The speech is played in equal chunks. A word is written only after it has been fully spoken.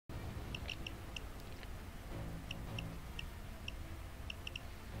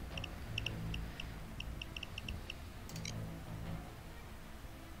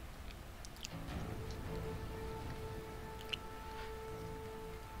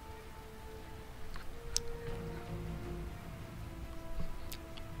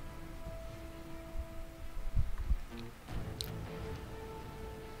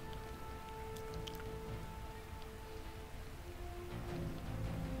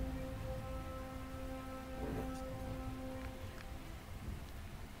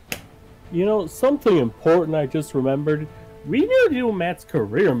You know, something important I just remembered. We need to do Matt's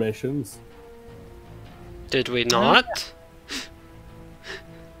career missions. Did we not?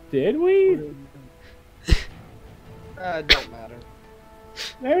 Did we? It don't matter.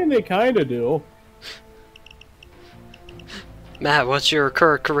 I mean, they kind of do. Matt, what's your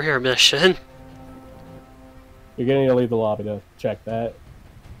current career mission? You're gonna need to leave the lobby to check that.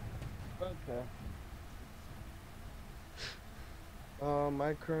 Okay.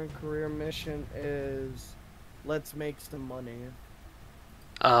 My current career mission is let's make some money.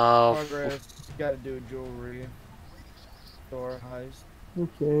 Progress, gotta do a jewelry store heist.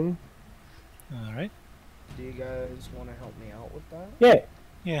 Okay. Alright. Do you guys want to help me out with that? Yeah.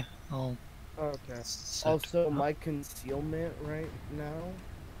 Yeah, I'll... Okay. Also, my concealment right now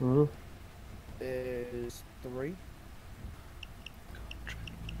is 3.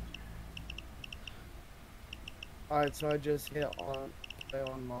 Alright, so I just hit on play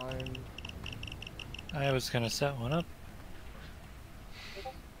online. I was gonna set one up.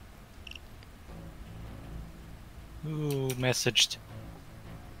 Ooh, messaged.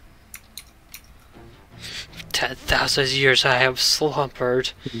 10,000 years I have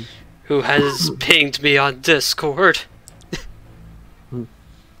slumbered. Who has pinged me on Discord? Do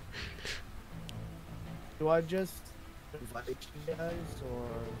I just invite you guys, or...?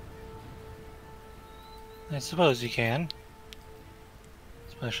 I suppose you can.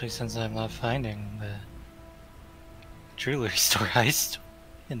 Especially since I'm not finding the jewelry store heist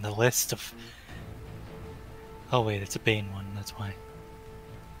in the list of... Oh wait, it's a Bane one, that's why.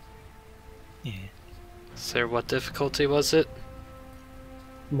 Yeah. Sir, what difficulty was it?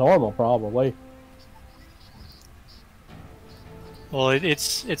 Normal, probably. Well,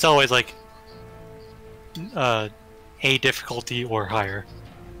 it's always like A difficulty or higher.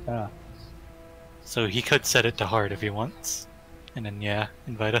 Ah. So he could set it to hard if he wants. And then yeah,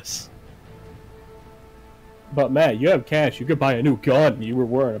 invite us. But Matt, you have cash. You could buy a new gun. You were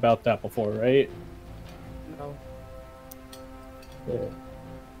worried about that before, right? No. Yeah.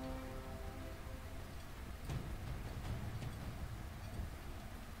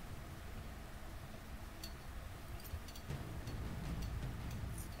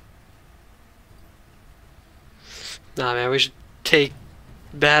 Nah, man, we should take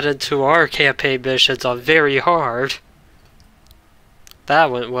that into our campaign missions on very hard.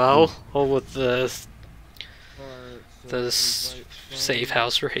 That went well, all with the safe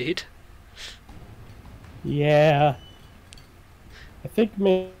house raid. Yeah. I think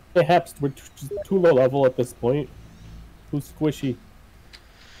mayhaps we're too low level at this point. Too squishy.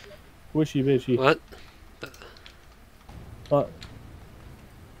 Squishy bishy. What?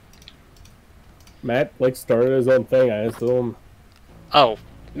 Matt, like, started his own thing, I assume. Oh,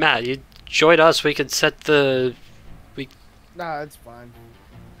 Matt, you join us, we could set the... Nah, it's fine.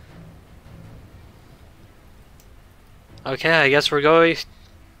 Okay, I guess we're going...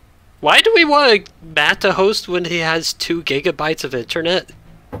 Why do we want Matt to host when he has 2 gigabytes of internet?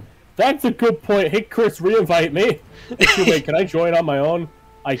 That's a good point. Hey, Chris, re-invite me. Actually, wait, can I join on my own?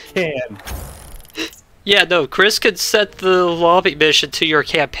 I can. Yeah, no, Chris could set the lobby mission to your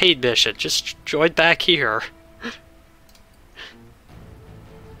campaign mission. Just join back here.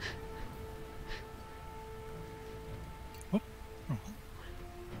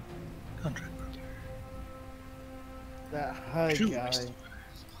 Contract. That high guy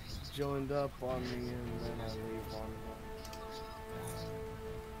joined up on me and then I leave on him.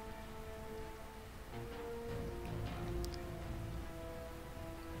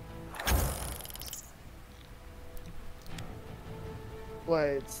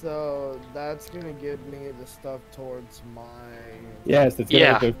 Wait, so that's gonna give me the stuff towards my... Yes, it's gonna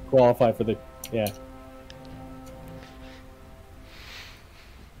have to qualify for the... Yeah.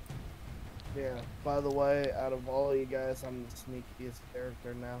 Yeah, by the way, out of all you guys, I'm the sneakiest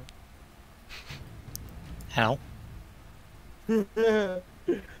character now. How?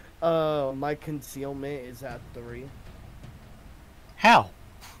 My concealment is at 3. How?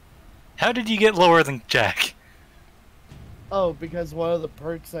 How did you get lower than Jack? Oh, because one of the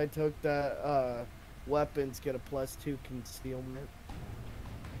perks I took that, weapons get a +2 concealment.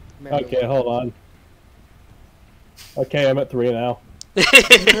 Okay, hold on. Okay, I'm at 3 now.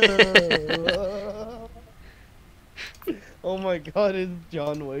 Oh my god, it's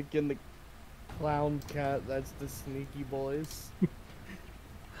John Wick and the clown cat. That's the sneaky boys.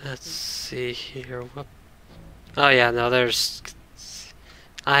 Let's see here. Oh yeah, no, there's...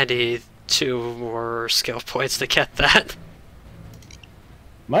 I need 2 more skill points to get that.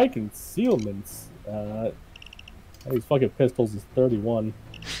 My concealments, these fucking pistols is 31.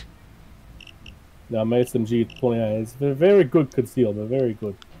 Now my SMG 29 is very good concealment, very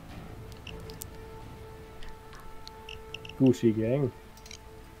good. squishy gang.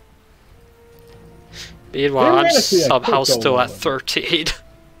 Meanwhile, I'm Theoretically, I somehow could go still at on. 13.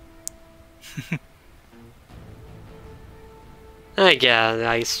 Again,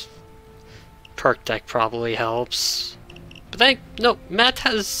 nice perk deck probably helps. But then, no, Matt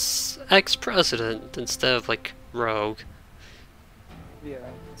has ex-president instead of, like, rogue. Yeah.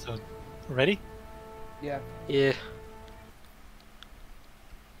 So, ready? Yeah. Yeah.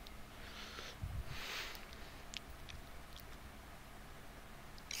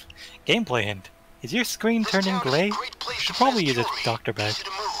 Gameplay hint. Is your screen turning gray? You should probably use a doctor bag.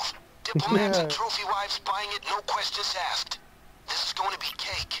 Diplomats and trophy wives buying it, no questions asked. This is going to be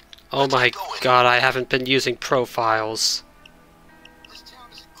cake. Oh my god, I haven't been using profiles. This town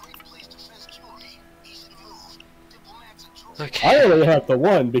is a great place to fence jewelry. Easy to move. Diplomats and trophy Okay. I only have the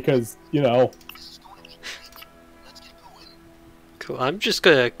one because, you know. This is going to be cake. Let's get going. Cool. I'm just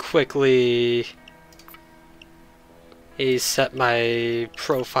gonna quickly set my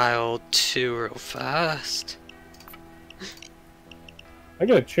profile to real fast. I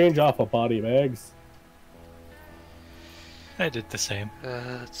gotta change off of body bags. I did the same.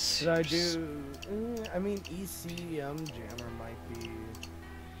 Let's Did I do? I mean, ECM jammer might be.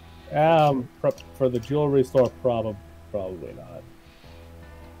 For the jewelry store, probably not.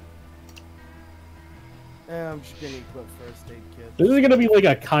 I'm just gonna equip first aid kit. This is gonna be like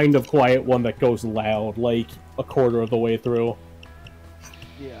a kind of quiet one that goes loud, like a quarter of the way through.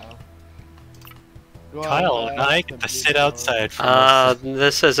 Yeah. Go Kyle on, and I last get to and sit be outside for most of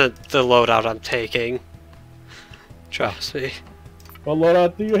this isn't the loadout I'm taking. Trust me. What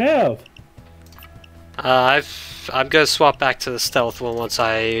loadout do you have? I'm gonna swap back to the stealth one once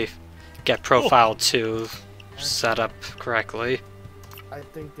I get profile 2 set up correctly. I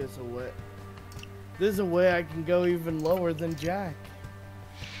think there's a way. There's a way I can go even lower than Jack.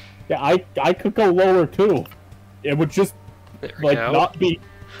 Yeah, I could go lower too. It would just There we like go. not be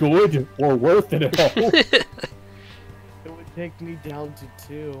good or worth it at all. It would take me down to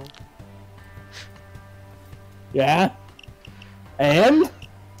 2. Yeah. And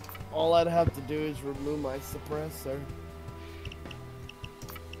All I'd have to do is remove my suppressor.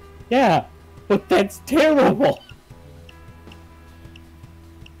 yeah, but that's terrible.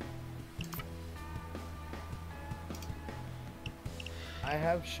 I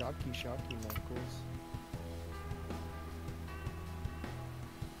have shocky knuckles.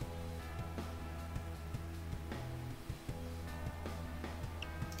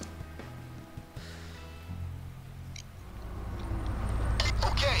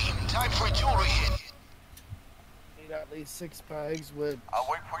 Okay, time for a jewelry hit. Need at least 6 bags with. I'll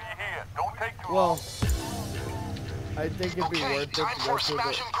wait for you here. Don't take too long. Well, I think it'd be Okay, worth it time to for go a through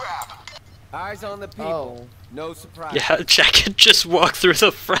smash the. and grab. Eyes on the people. Oh, No surprise. Yeah, Jack can just walk through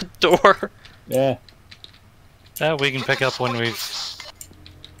the front door. Yeah. that. We can pick up when we've.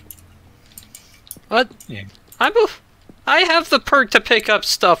 What? Yeah. I have the perk to pick up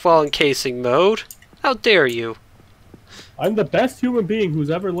stuff while in casing mode. How dare you? I'm the best human being who's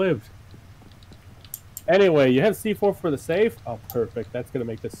ever lived. Anyway, you have C4 for the safe? Oh, perfect. That's gonna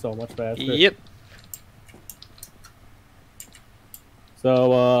make this so much faster. Yep.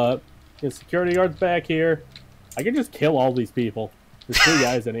 So, the security guard's back here. I can just kill all these people. There's 3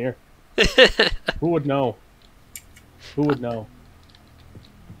 guys in here. Who would know? Who would know?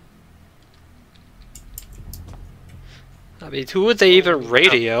 I mean, who would they even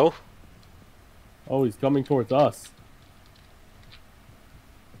radio? Oh, he's coming towards us.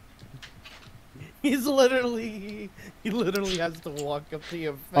 he literally has to walk up to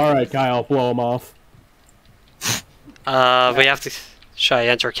your face. Alright, Kyle, blow him off. We have to. Should I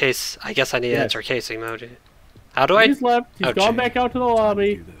enter case? I guess I need to Yes. enter casing mode. How do I? He's left. He's Oh, gone gee. back out to the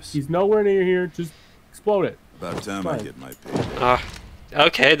lobby. Do this. He's nowhere near here. Just explode it. About time I Fine. get my payday.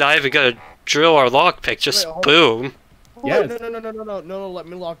 Okay, not even gonna drill or lockpick. Just Wait, hold- boom. Oh, Yes. No, let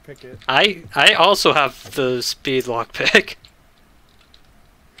me lockpick it. I also have the speed lockpick.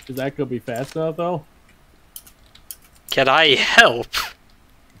 Is that gonna be fast enough though? Can I help?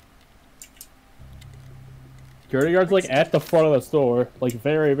 Security guard's like at the front of the store, like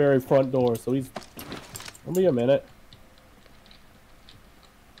very, very front door. So he's. Give me a minute.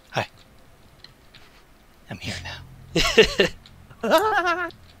 Hi. I'm here now.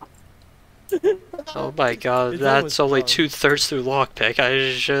 Oh my god, It's that's almost only done. 2/3 through lockpick.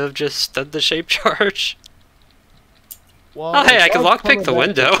 I should have just done the shape charge. Well, Oh, hey, I Oh, can lockpick coming the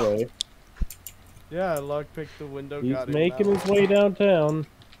back this window. way. yeah, lockpick the window. He's got it making now. his way downtown.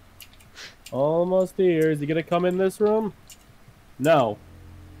 Almost here. Is he gonna come in this room? No.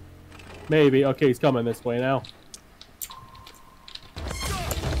 Maybe. Okay, he's coming this way now.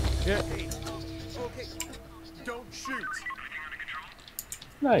 Yeah. Okay, don't shoot.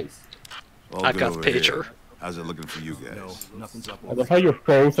 Nice. All I've good got over the pager. here. How's it looking for you guys? No, nothing's up. I love how you're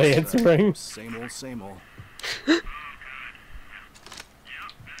both answering. Same old, same old.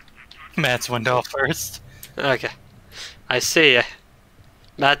 Matt's window first. Okay. I see.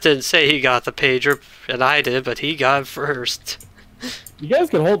 Matt didn't say he got the pager, and I did, but he got it first. You guys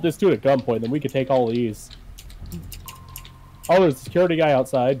can hold this dude at gunpoint, then we can take all these. Oh, there's a security guy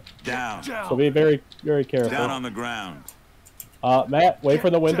outside. Down. So be very, very careful. Down on the ground. Matt, wait for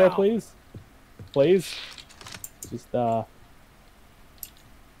the window, please. Please. Just, there's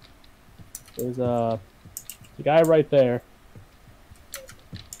the guy right there.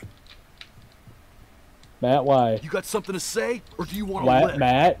 Matt, why? You got something to say, or do you want to live?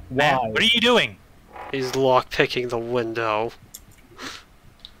 Matt, why? Matt, what are you doing? He's lockpicking the window.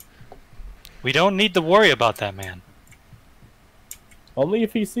 We don't need to worry about that man. Only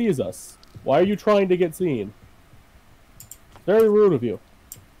if he sees us. Why are you trying to get seen? Very rude of you.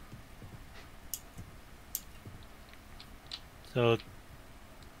 So,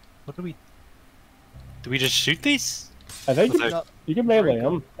 what do we... Do we just shoot these? I think Was you can melee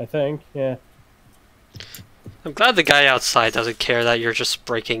him, I think, yeah. I'm glad the guy outside doesn't care that you're just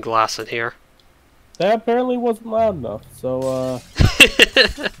breaking glass in here. That apparently wasn't loud enough, so,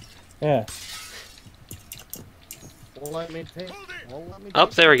 yeah. Won't let me take. Won't let me Oh,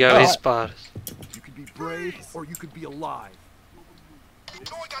 take- there we go, Oh. he's spotted. You could be brave, or you could be alive.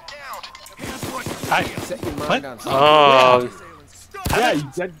 No, I got downed. Hands right. Hi. Set your What? mind on something. Oh, Yeah, you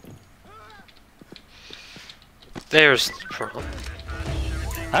said... there's the problem.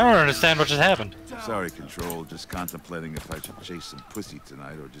 I don't understand what just happened. Sorry, Control. Just contemplating if I should chase some pussy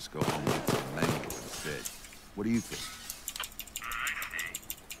tonight or just go home with some mango instead. What do you think?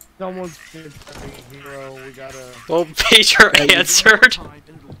 Someone's good to be a hero. We gotta. Well, pager answered. Time,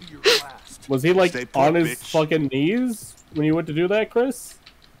 and it'll be your last. Was he, like, Stay put, on his bitch. fucking knees when you went to do that, Chris?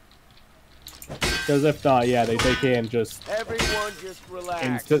 Because if not, yeah, they can just Everyone just relax.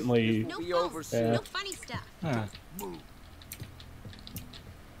 instantly... This will be over soon. Yeah. No funny stuff. Huh. Move.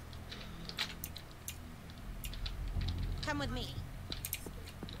 Come with me.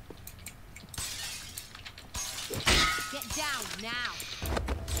 Get down now.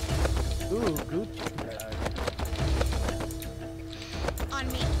 Ooh, Gucci bag. On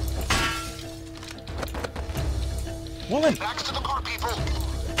me. Woman! Backs to the car, people.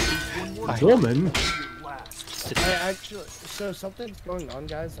 One more Fine. Woman? your last. I actually. So something's going on,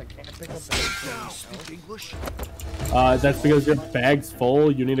 guys. I can't pick up anything Now, else. speak English. That's because your bag's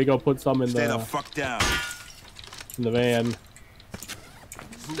full. You need to go put some in Stay the the fuck down. van.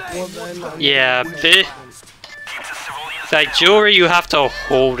 Well, then, Yeah, that jewelry you have to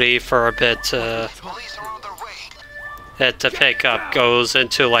hold it for a bit to Police are on their way. it to pick up goes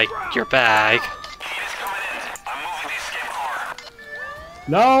into like your bag.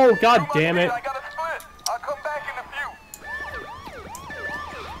 No, god damn it. I gotta split. I'll come back in a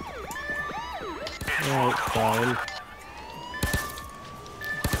few. Alright, fine.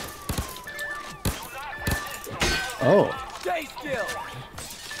 Oh, Stay still.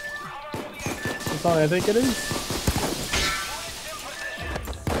 that's all I think it is.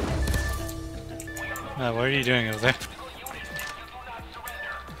 What are you doing over there?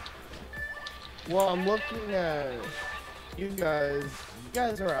 Well, I'm looking at you guys. You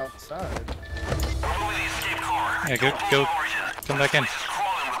guys are outside. Yeah, go, come back in.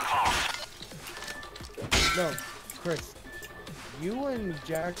 No, Chris. You and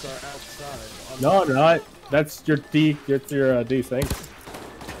Jack are outside. No, they're not. That's your D. It's your desync.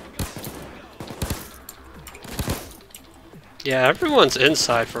 Yeah, everyone's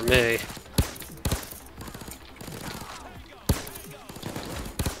inside for me.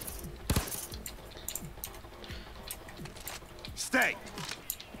 Stay.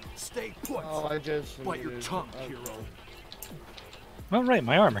 Stay put. Oh, I just. Bite your needed- tongue, okay. hero. Oh, right,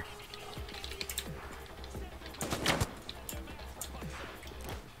 my armor.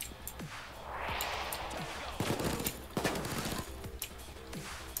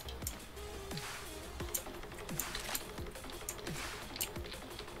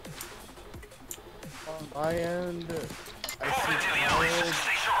 On my end, I see Kyle.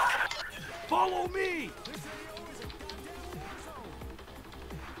 Follow me.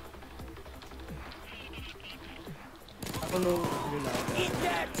 I don't know if you know. Eat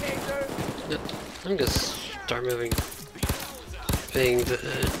that, Taser. I'm gonna start moving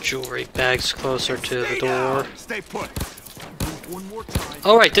the jewelry bags closer to the door. Stay put. Move one more time.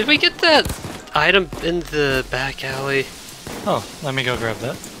 Alright, did we get that item in the back alley? Oh, let me go grab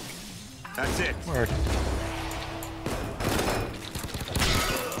that. That's it. Word.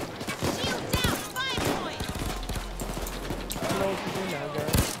 Shield down. 5 points. I don't know what to do now,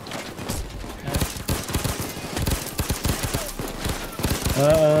 guys.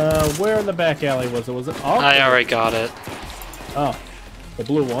 Where in the back alley was it? Was it? Oh, I already got it. Oh, the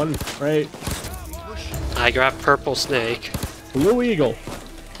blue one, right? I grabbed purple snake. Blue eagle.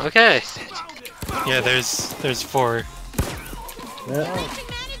 Okay. Yeah, there's 4. Yeah.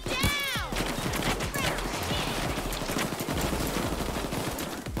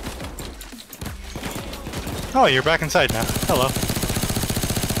 Oh, you're back inside now. Hello.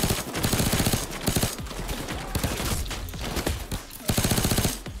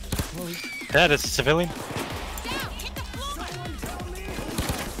 That is a civilian.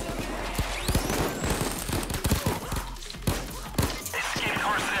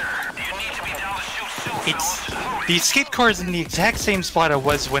 It's the escape car is in the exact same spot I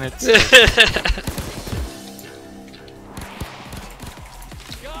was when it's. Got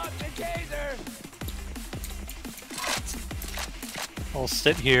the taser. I'll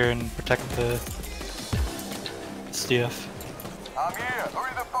sit here and protect the SDF. I'm here.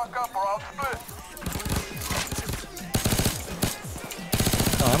 Hurry the fuck up or I'll split.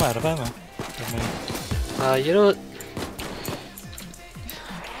 Oh, I'm out of ammo. I mean, You know what?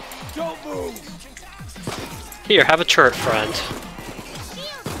 Don't move. Here, have a turret, friend.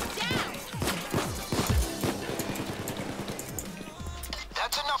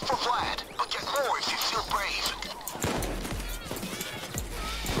 That's enough for Vlad, but get more if you feel brave.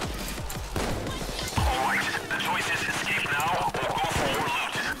 Alright, the choice is escape now or go for more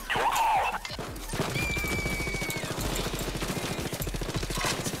loot. Your call.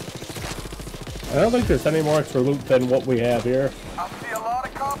 I don't think there's any more extra loot than what we have here. I see a lot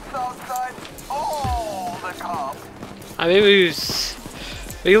of cops outside. All the cops. I mean,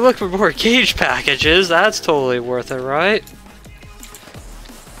 we look for more gauge packages. That's totally worth it, right?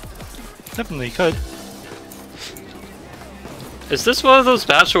 definitely could. Is this one of those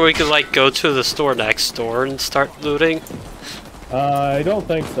maps where we could like go to the store next door and start looting? I don't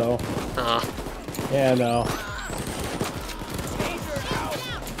think so. Yeah, no.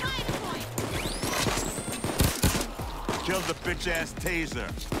 Killed the bitch-ass taser.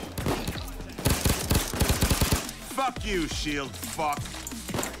 Fuck you, shield fuck.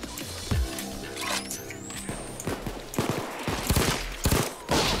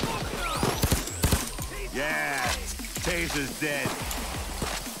 Yeah, taser's dead.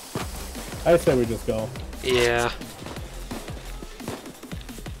 I say we just go. Yeah.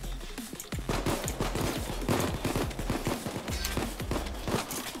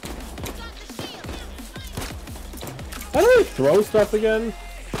 How do we throw stuff again?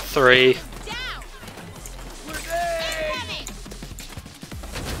 3.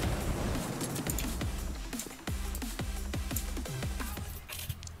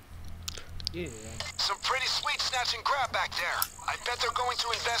 Yeah. Some pretty sweet snatch and grab back there. I bet they're going to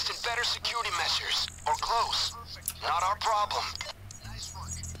invest in better security measures. Or close. Not our problem. Nice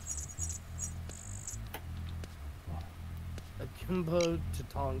work. Akimbo,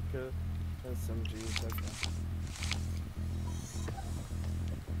 Tatanka, SMGs, okay.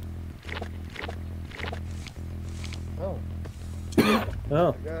 Oh.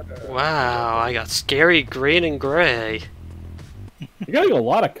 Oh. Wow, I got scary green and gray. You're getting a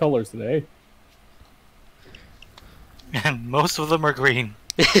lot of colors today. And most of them are green.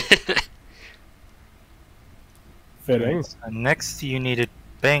 Fitting. So next you needed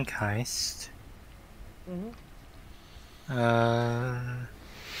bank heist. I'll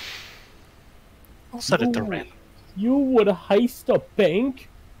set it to random. You would heist a bank?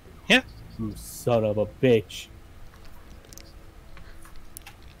 Yeah. You son of a bitch.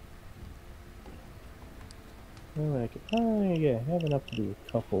 Well, I have enough to do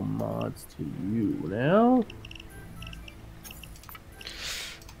a couple mods to you now.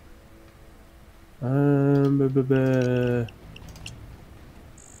 Buh, buh, buh.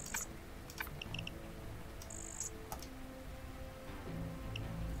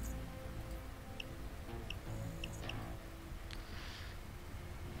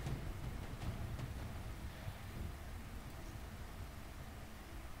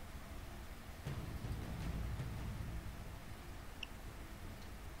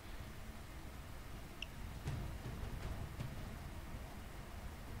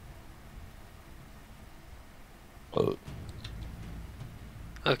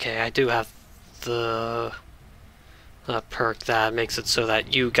 Okay, I do have the perk that makes it so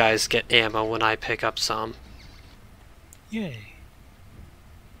that you guys get ammo when I pick up some. Yay.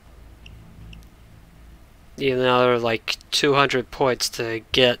 Even though they're like 200 points to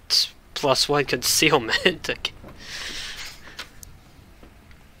get +1 concealment.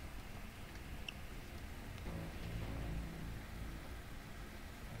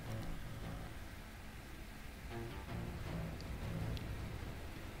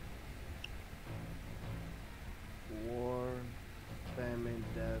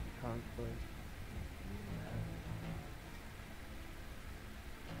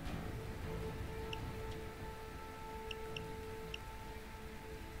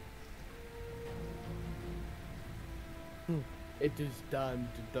 It is time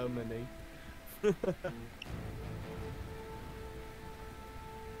to dominate.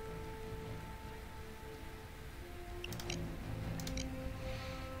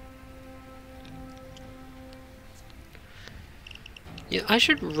 Yeah, I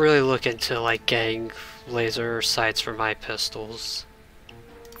should really look into like getting laser sights for my pistols.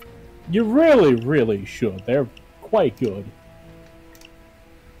 You really, really should. They're quite good.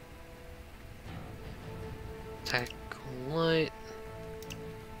 Tactical light.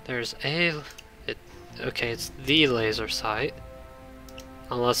 There's okay, it's the laser sight.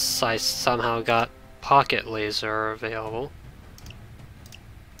 Unless I somehow got pocket laser available.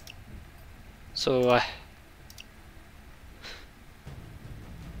 So,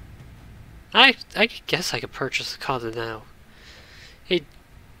 I guess I could purchase the content now. Hey,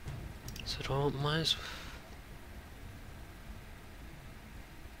 so don't mind.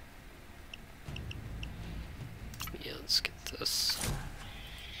 Yeah, let's get this.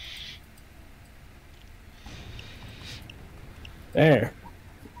 There.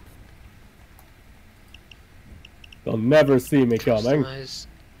 They'll never see me coming. Customize.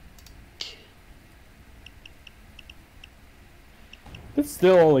 This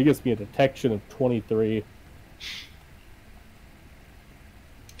still only gives me a detection of 23.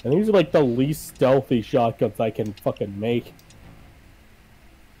 And these are like the least stealthy shotguns I can fucking make.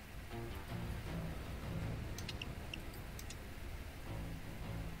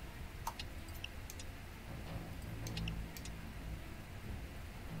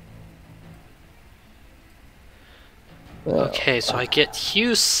 Okay, so I get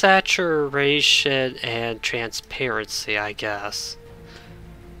hue, saturation, and transparency, I guess.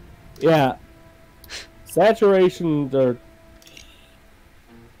 Yeah. Saturation, or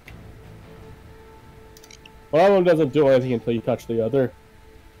one of them doesn't do anything until you touch the other.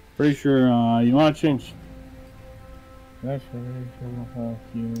 Pretty sure you want to change. Saturation,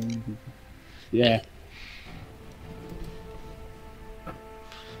 yeah.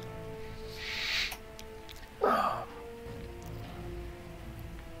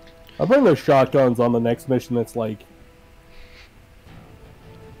 I'll bring those shotguns on the next mission that's like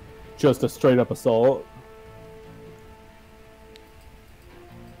just a straight up assault.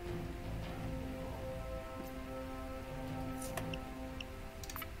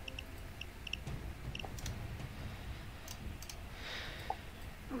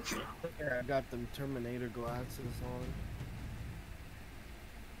 Yeah, I got them Terminator glasses on.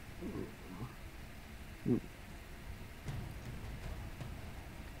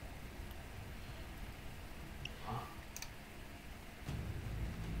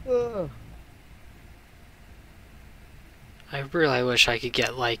 I really wish I could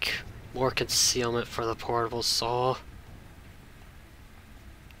get, like, more concealment for the portable saw.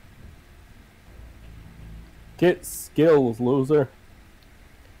 Get skills, loser.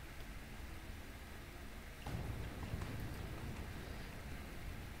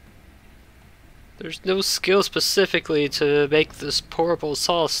 There's no skill specifically to make this portable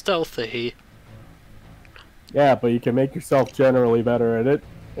saw stealthy. Yeah, but you can make yourself generally better at it,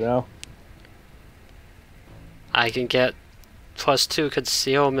 you know? I can get +2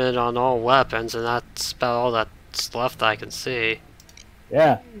 concealment on all weapons, and that's about all that's left I can see.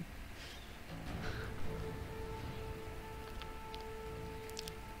 Yeah.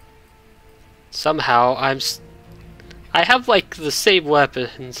 Somehow, I have like the same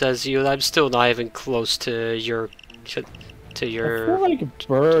weapons as you, and I'm still not even close to your I feel like a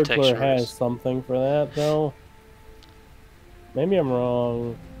burglar has something for that, though. Maybe I'm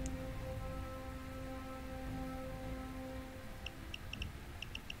wrong.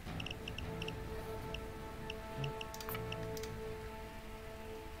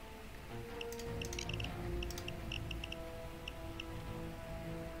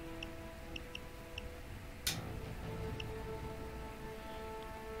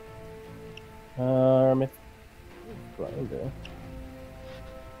 Grinder.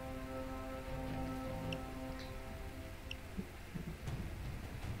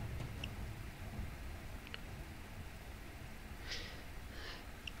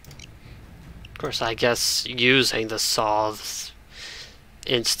 Of course, I guess using the saw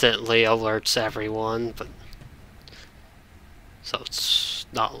instantly alerts everyone, but so it's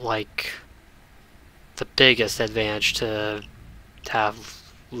not like the biggest advantage to have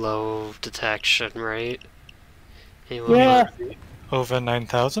low detection rate. Anyway, Yeah. Over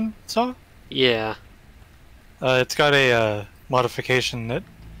 9,000 saw? yeah. It's got a modification that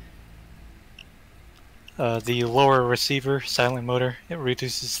the lower receiver silent motor, it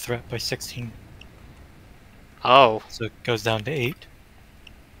reduces threat by 16. Oh, So it goes down to 8.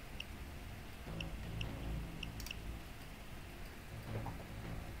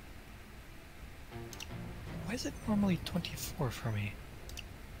 is it normally 24 for me?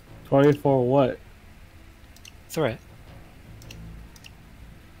 24 what? Threat.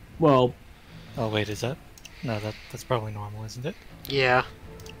 Well, Oh wait, is that? No, that's probably normal, isn't it? Yeah.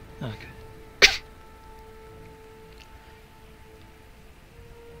 Okay.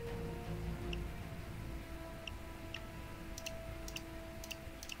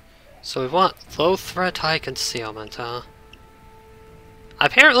 So we want low threat, high concealment, huh? I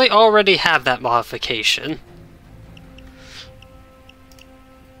apparently already have that modification.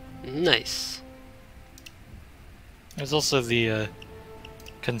 Nice. There's also the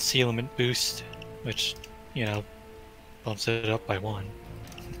concealment boost, which, you know, bumps it up by 1.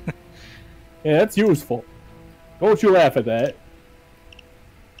 yeah, that's useful. Don't you laugh at that.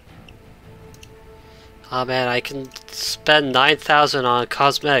 Oh man, I can spend 9,000 on a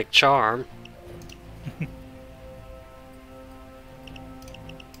cosmetic charm.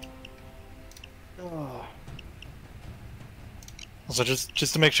 Oh. Also,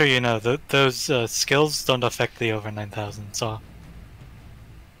 just to make sure you know, those skills don't affect the over 9,000 saw.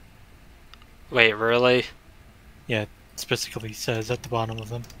 Wait, really? Yeah, it specifically says at the bottom of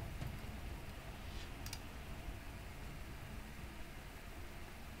them.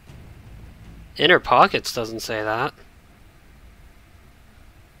 Inner Pockets doesn't say that.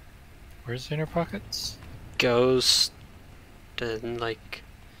 Where's Inner Pockets? Ghost and like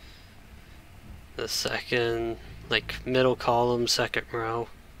the second, like middle column, second row.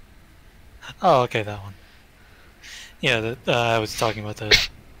 Oh, okay, that one. Yeah, I was talking about the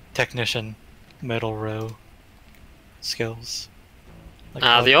technician middle row skills. Like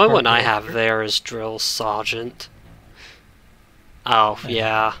The only one I hardware. have there is Drill Sergeant. Oh,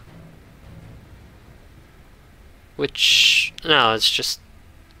 yeah. Which, no, it's just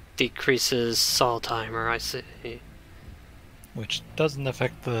decreases saw timer, I see. Which doesn't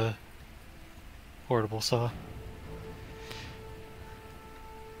affect the portable saw.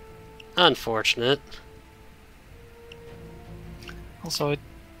 Unfortunate. Also,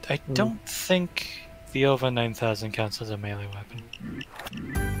 I don't think the over 9,000 counts as a melee weapon.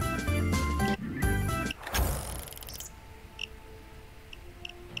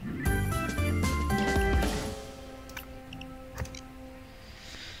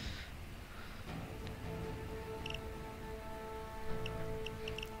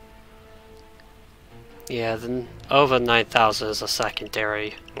 Yeah, then over 9,000 is a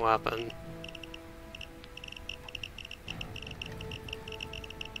secondary weapon.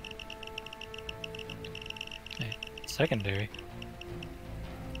 Secondary?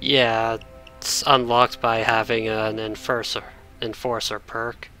 Yeah, it's unlocked by having an enforcer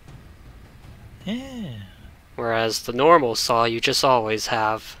perk. Yeah. Whereas the normal saw you just always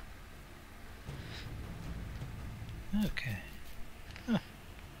have. Okay. Huh.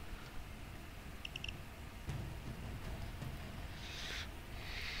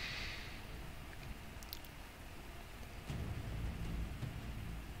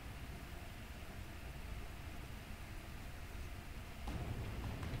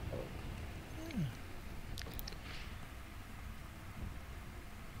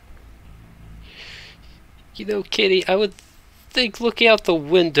 You know, Kitty, I would think looking out the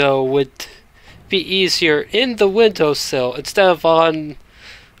window would be easier in the windowsill instead of on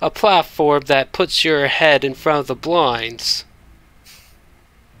a platform that puts your head in front of the blinds.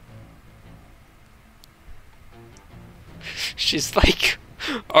 She's like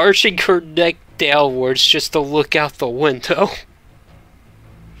arching her neck downwards just to look out the window.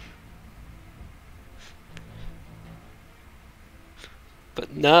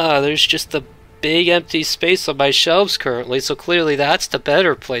 But nah, there's just a big empty space on my shelves currently, so clearly that's the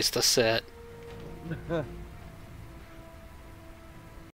better place to sit.